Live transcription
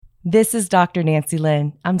This is Dr. Nancy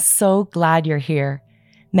Lin. I'm so glad you're here.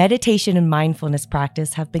 Meditation and mindfulness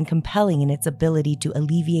practice have been compelling in its ability to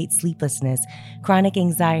alleviate sleeplessness, chronic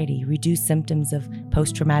anxiety, reduce symptoms of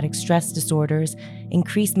post-traumatic stress disorders,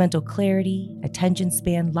 increase mental clarity, attention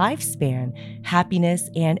span, lifespan,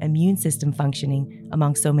 happiness, and immune system functioning,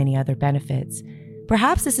 among so many other benefits.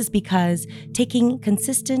 Perhaps this is because taking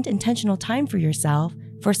consistent, intentional time for yourself,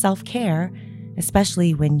 for self-care,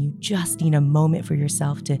 especially when you just need a moment for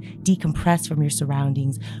yourself to decompress from your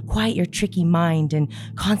surroundings, quiet your tricky mind, and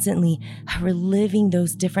constantly reliving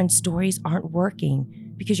those different stories aren't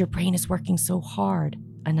working because your brain is working so hard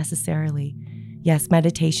unnecessarily. Yes,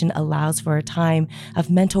 meditation allows for a time of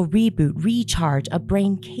mental reboot, recharge, a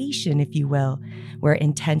braincation, if you will, where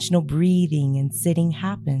intentional breathing and sitting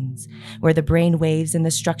happens, where the brain waves and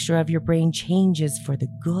the structure of your brain changes for the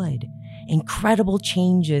good. Incredible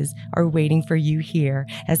changes are waiting for you here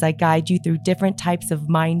as I guide you through different types of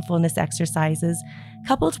mindfulness exercises,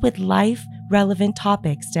 coupled with life-relevant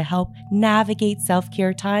topics to help navigate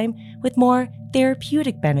self-care time with more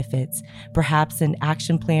therapeutic benefits, perhaps an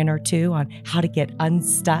action plan or two on how to get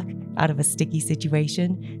unstuck out of a sticky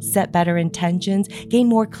situation, set better intentions, gain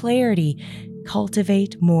more clarity,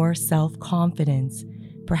 cultivate more self-confidence,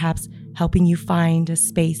 perhaps helping you find a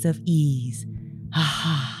space of ease.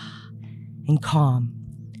 And calm,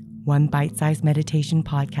 one bite-sized meditation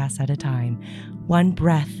podcast at a time, one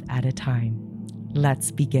breath at a time.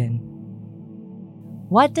 Let's begin.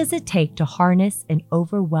 What does it take to harness an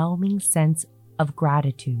overwhelming sense of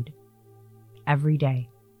gratitude every day?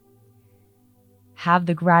 Have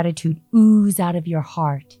the gratitude ooze out of your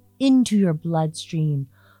heart, into your bloodstream,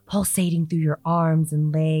 pulsating through your arms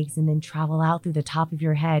and legs, and then travel out through the top of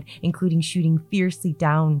your head, including shooting fiercely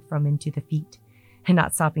down from into the feet. And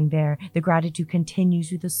not stopping there, the gratitude continues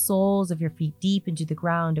through the soles of your feet deep into the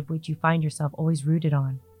ground of which you find yourself always rooted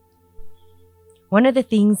on. One of the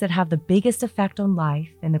things that have the biggest effect on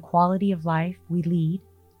life and the quality of life we lead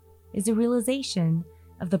is the realization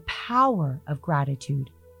of the power of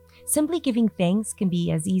gratitude. Simply giving thanks can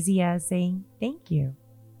be as easy as saying thank you.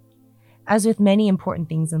 As with many important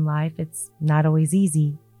things in life, it's not always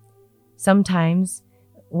easy. Sometimes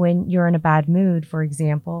when you're in a bad mood, for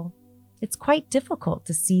example, it's quite difficult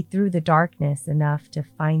to see through the darkness enough to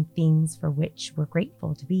find things for which we're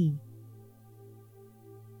grateful to be.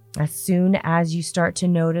 As soon as you start to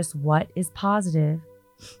notice what is positive,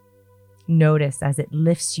 notice as it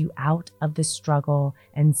lifts you out of the struggle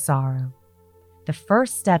and sorrow. The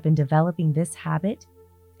first step in developing this habit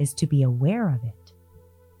is to be aware of it.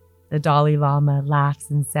 The Dalai Lama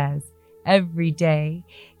laughs and says, every day,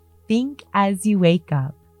 think as you wake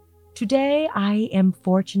up. Today, I am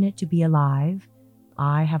fortunate to be alive.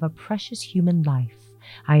 I have a precious human life.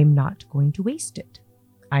 I am not going to waste it.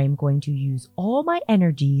 I am going to use all my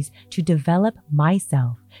energies to develop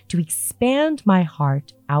myself, to expand my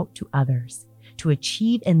heart out to others, to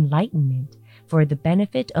achieve enlightenment for the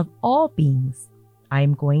benefit of all beings. I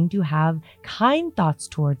am going to have kind thoughts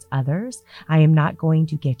towards others. I am not going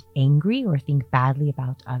to get angry or think badly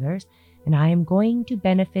about others, and I am going to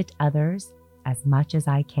benefit others as much as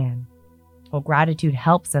I can. Well, gratitude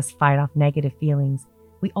helps us fight off negative feelings.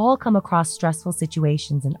 We all come across stressful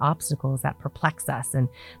situations and obstacles that perplex us and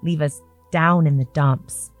leave us down in the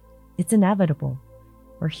dumps. It's inevitable.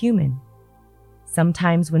 We're human.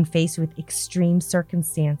 Sometimes when faced with extreme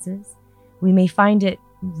circumstances, we may find it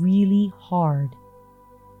really hard,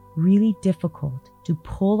 really difficult to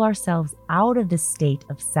pull ourselves out of the state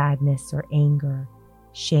of sadness or anger,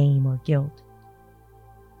 shame or guilt.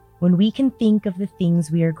 When we can think of the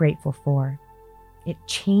things we are grateful for, it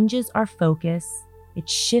changes our focus, it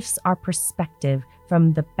shifts our perspective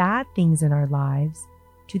from the bad things in our lives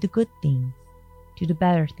to the good things, to the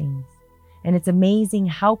better things. And it's amazing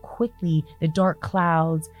how quickly the dark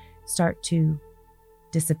clouds start to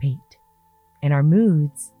dissipate and our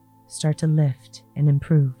moods start to lift and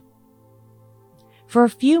improve. For a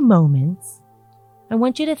few moments, I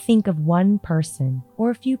want you to think of one person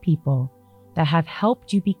or a few people that have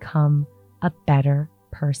helped you become a better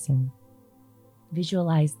person.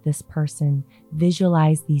 Visualize this person,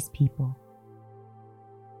 visualize these people.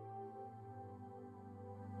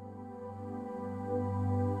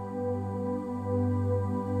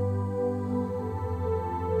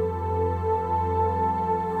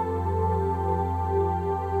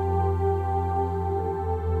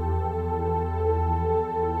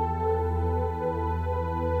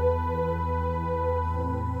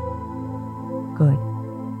 Good.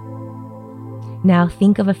 Now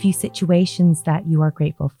think of a few situations that you are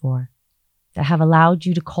grateful for, that have allowed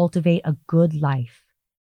you to cultivate a good life.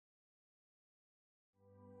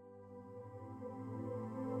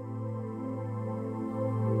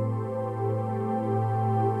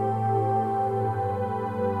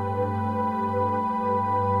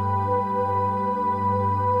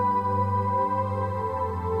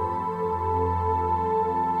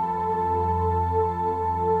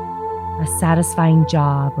 a satisfying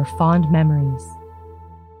job, or fond memories.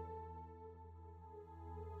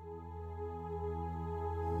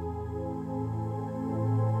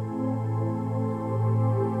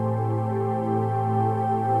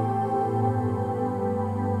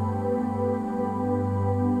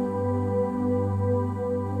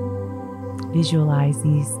 Visualize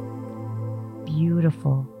these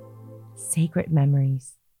beautiful, sacred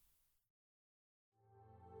memories.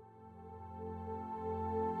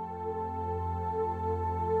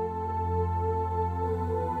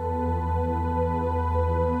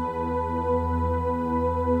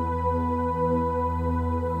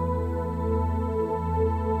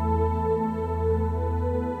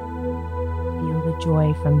 Feel the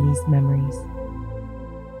joy from these memories.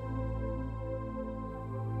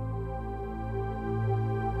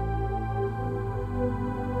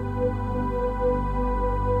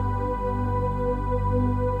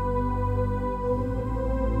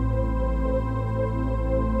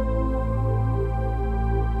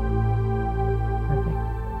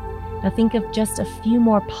 Now think of just a few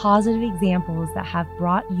more positive examples that have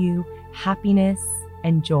brought you happiness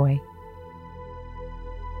and joy.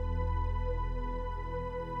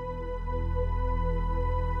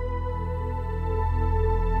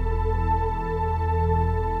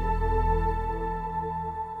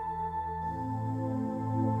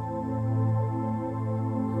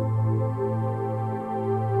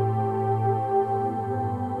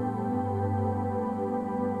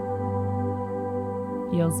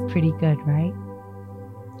 Feels pretty good, right?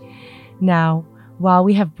 Now, while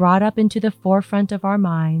we have brought up into the forefront of our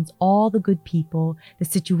minds all the good people, the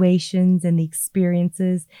situations, and the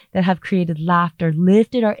experiences that have created laughter,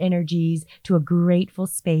 lifted our energies to a grateful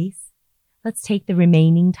space, let's take the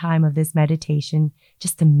remaining time of this meditation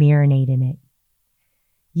just to marinate in it.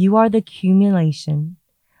 You are the accumulation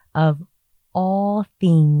of all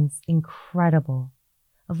things incredible,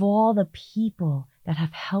 of all the people that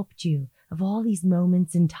have helped you, of all these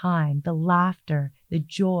moments in time, the laughter, the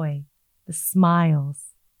joy, the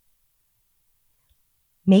smiles.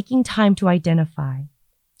 Making time to identify,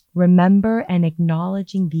 remember, and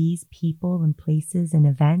acknowledging these people and places and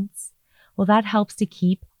events, well, that helps to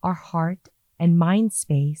keep our heart and mind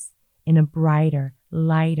space in a brighter,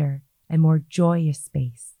 lighter, and more joyous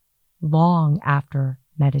space long after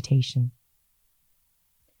meditation.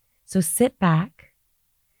 So sit back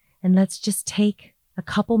and let's just take a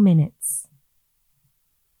couple minutes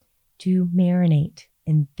to marinate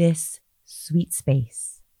in this sweet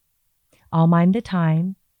space. I'll mind the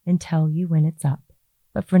time and tell you when it's up.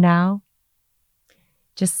 But for now,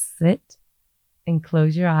 just sit and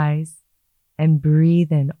close your eyes and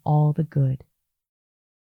breathe in all the good.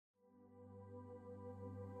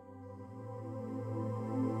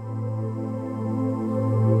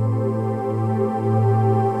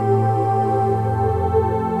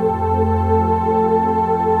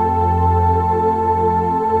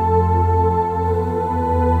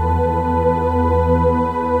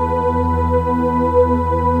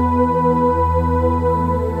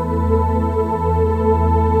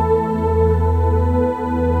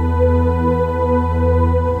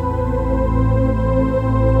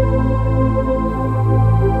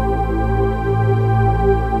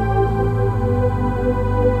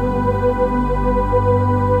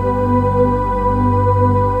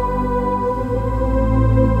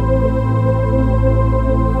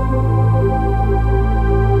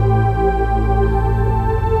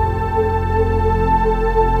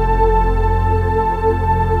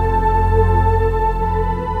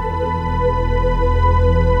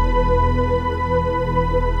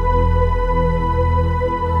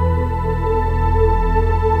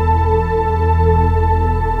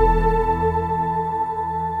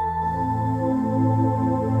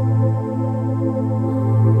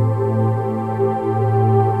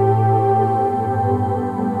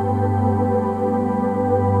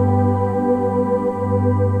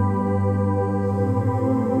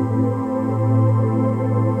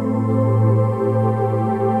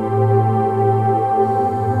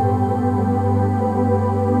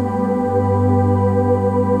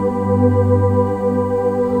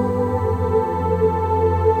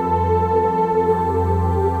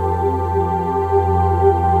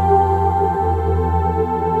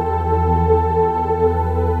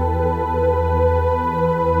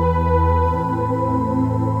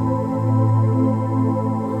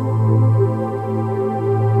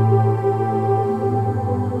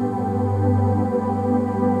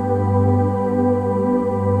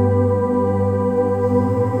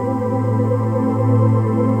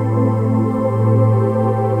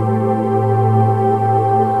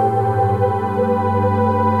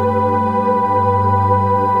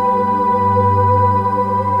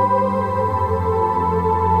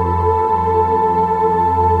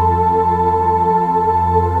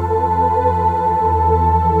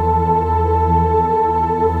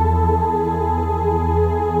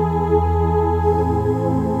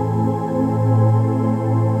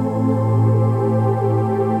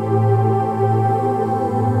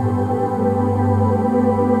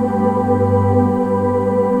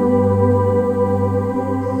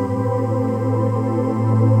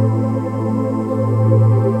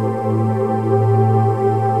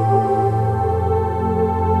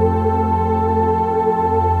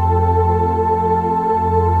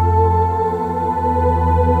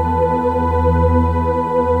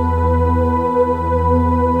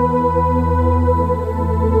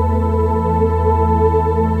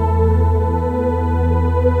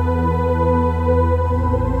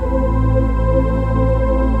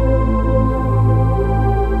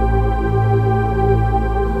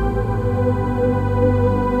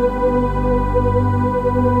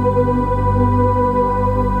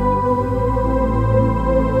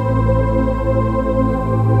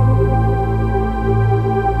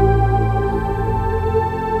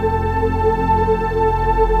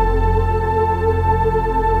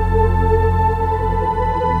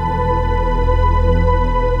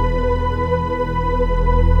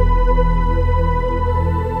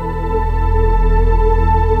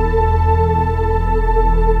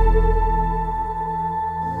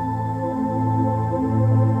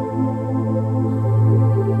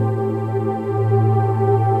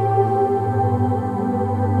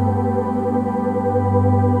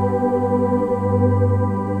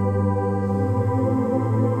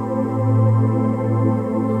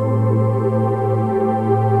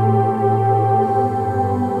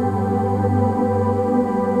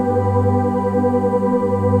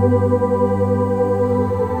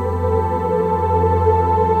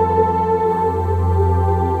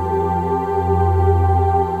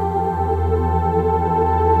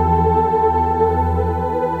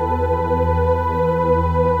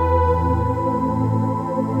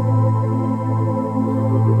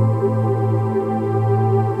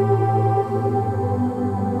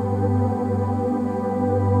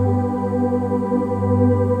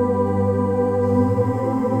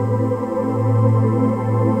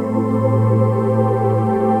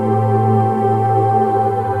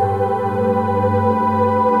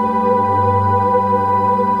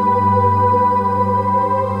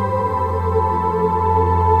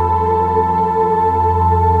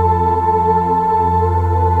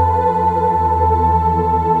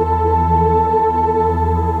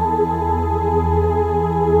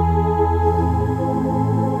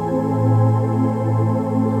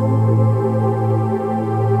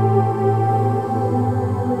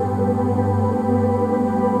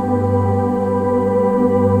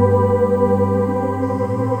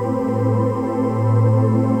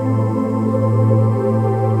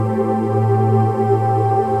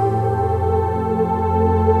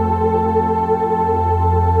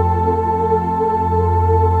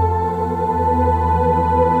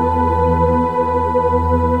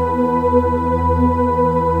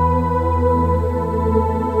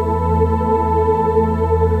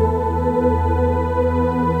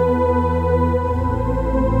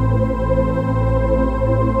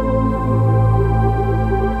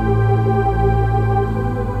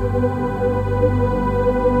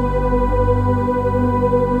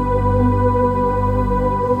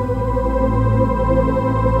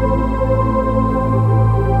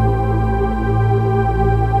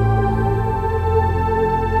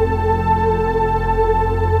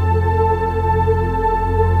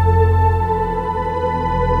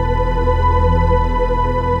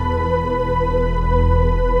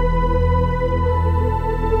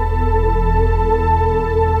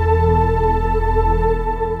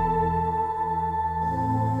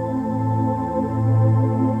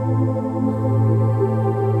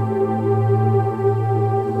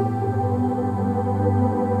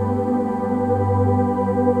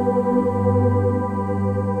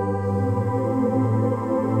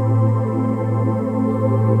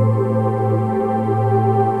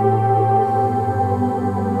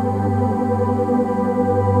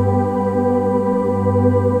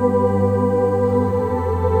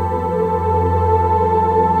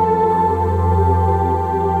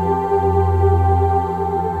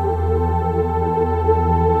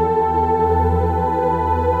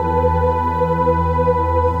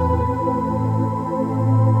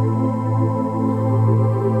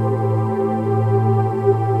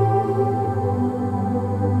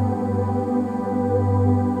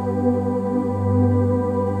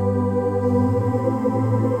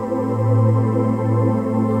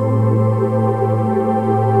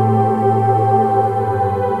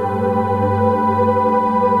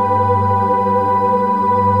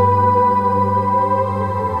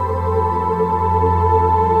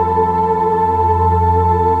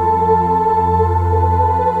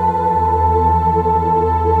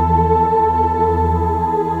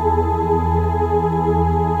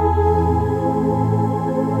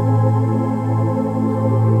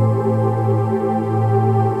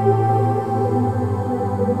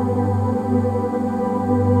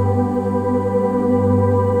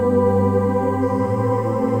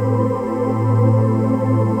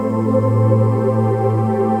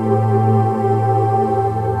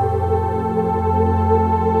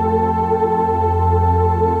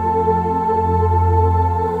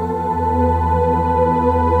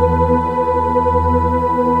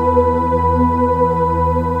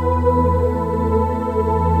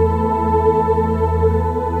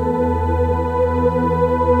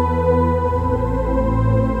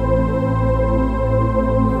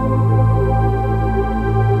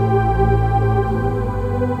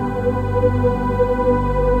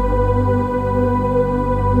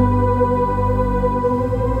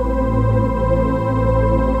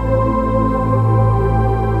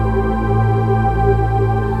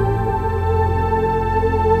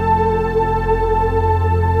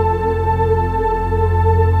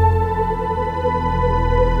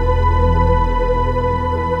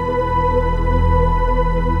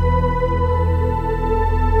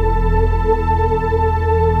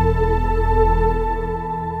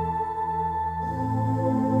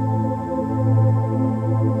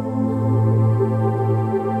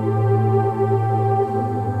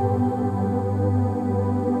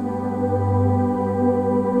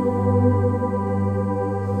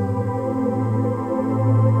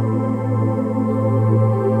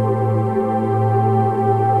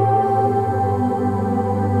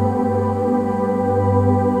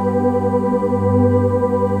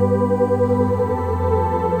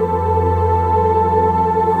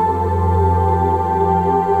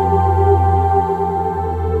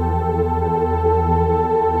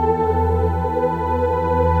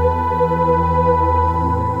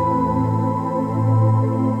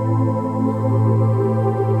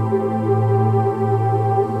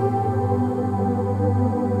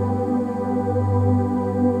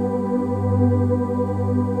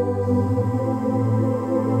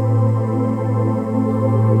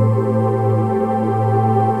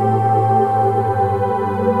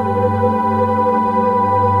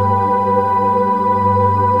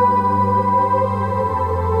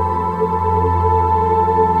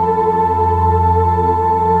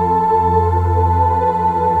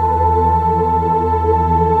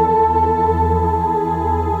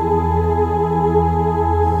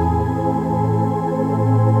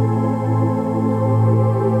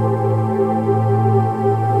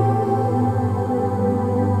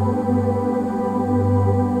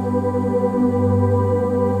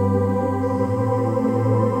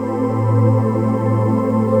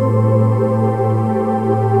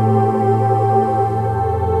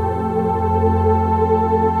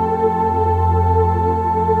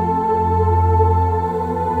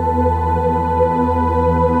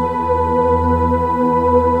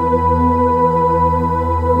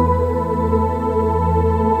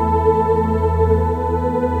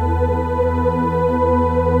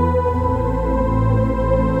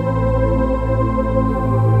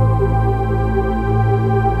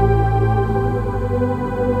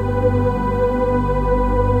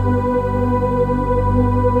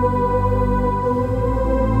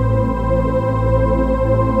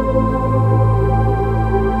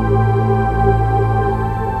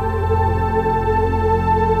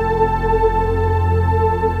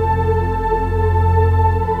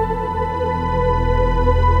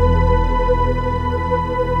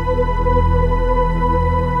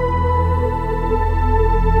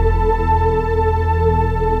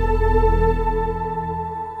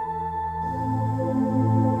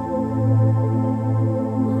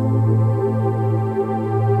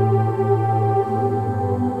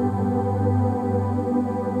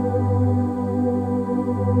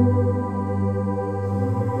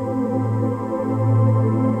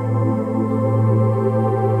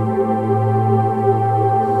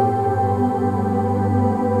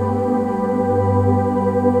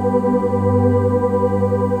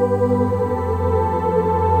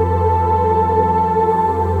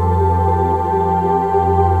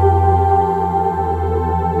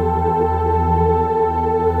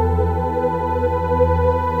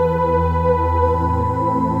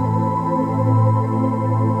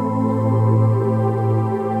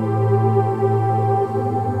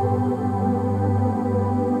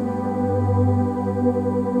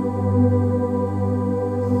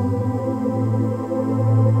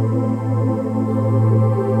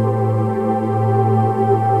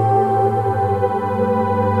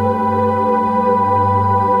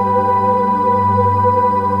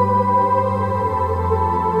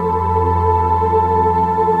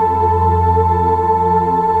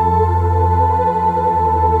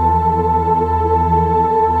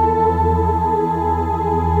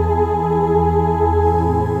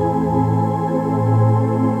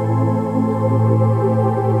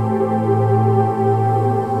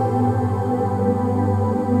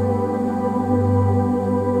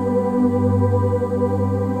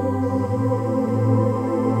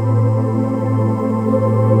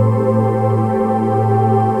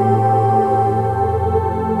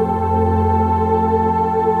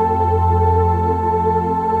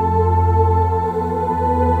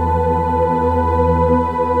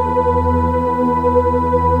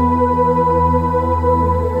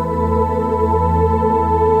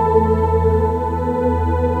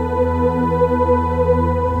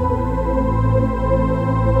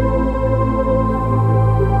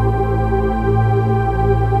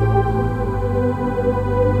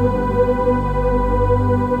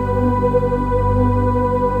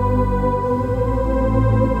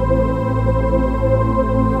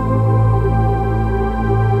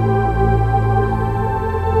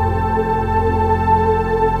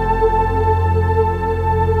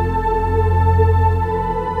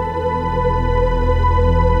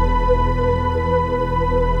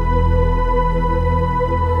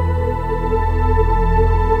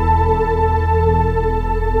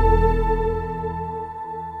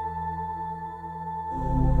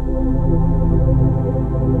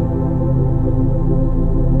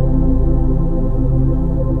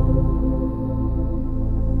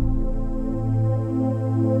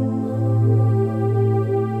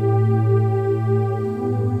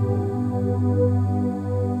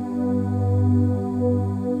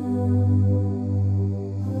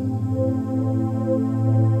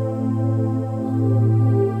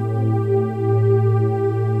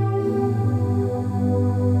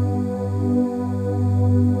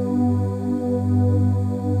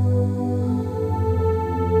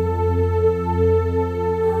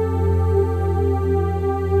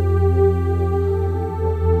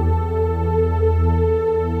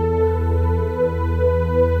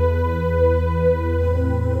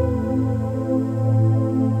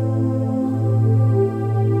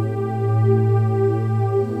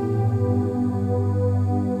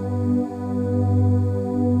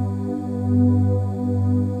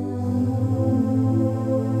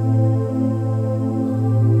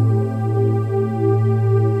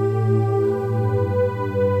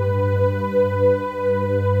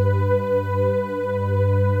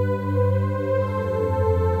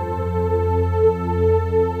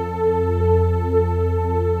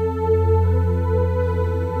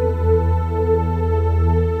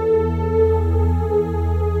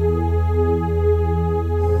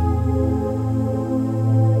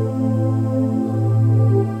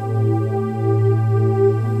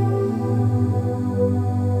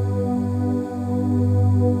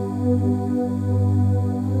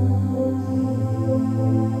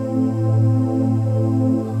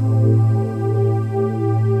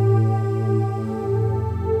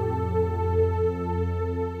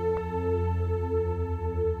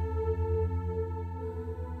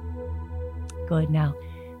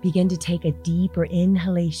 Begin to take a deeper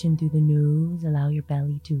inhalation through the nose. Allow your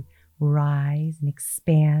belly to rise and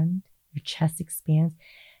expand. Your chest expands.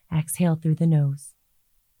 Exhale through the nose.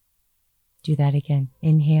 Do that again.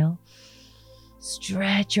 Inhale.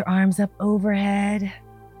 Stretch your arms up overhead.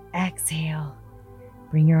 Exhale.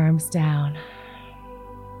 Bring your arms down.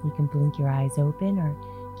 You can blink your eyes open or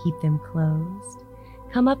keep them closed.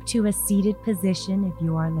 Come up to a seated position if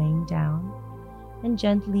you are laying down, and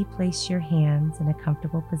gently place your hands in a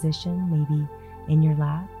comfortable position, maybe in your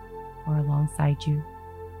lap or alongside you.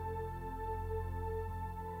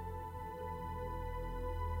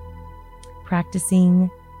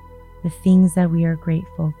 Practicing the things that we are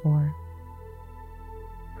grateful for.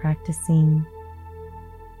 Practicing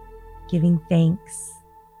giving thanks,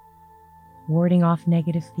 warding off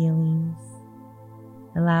negative feelings,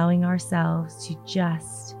 allowing ourselves to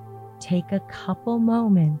just take a couple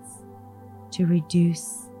moments to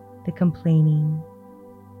reduce the complaining,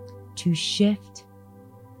 to shift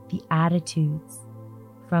the attitudes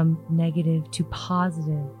from negative to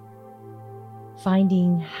positive,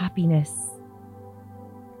 finding happiness,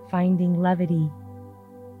 finding levity,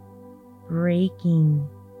 breaking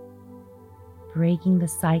the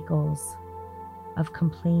cycles of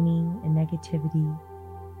complaining and negativity.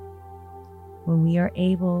 When we are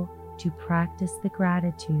able to practice the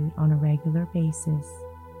gratitude on a regular basis,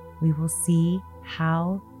 we will see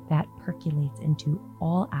how that percolates into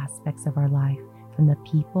all aspects of our life, from the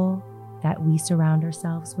people that we surround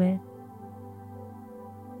ourselves with,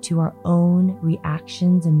 to our own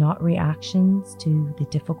reactions and not reactions to the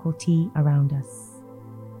difficulty around us.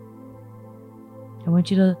 I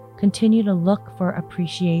want you to continue to look for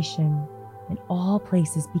appreciation in all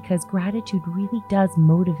places, because gratitude really does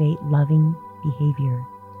motivate loving behavior.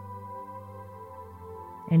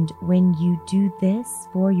 And when you do this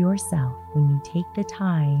for yourself, when you take the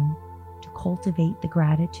time to cultivate the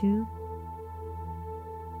gratitude,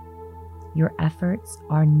 your efforts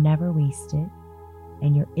are never wasted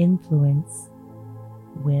and your influence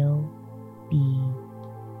will be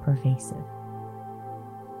pervasive.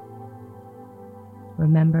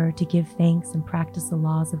 Remember to give thanks and practice the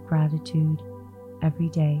laws of gratitude every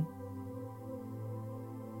day.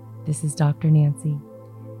 This is Dr. Nancy.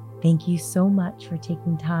 Thank you so much for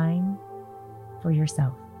taking time for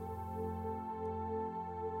yourself.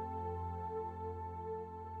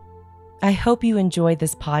 I hope you enjoyed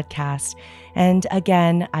this podcast. And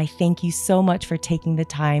again, I thank you so much for taking the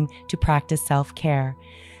time to practice self-care.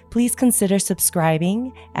 Please consider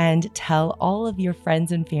subscribing and tell all of your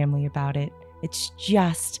friends and family about it. It's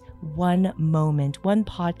just one moment, one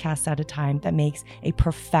podcast at a time that makes a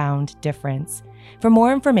profound difference. For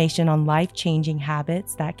more information on life-changing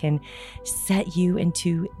habits that can set you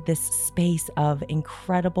into this space of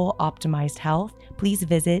incredible optimized health, please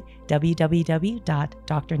visit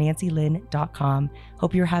www.drnancylynn.com.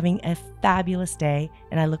 Hope you're having a fabulous day,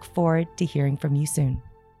 and I look forward to hearing from you soon.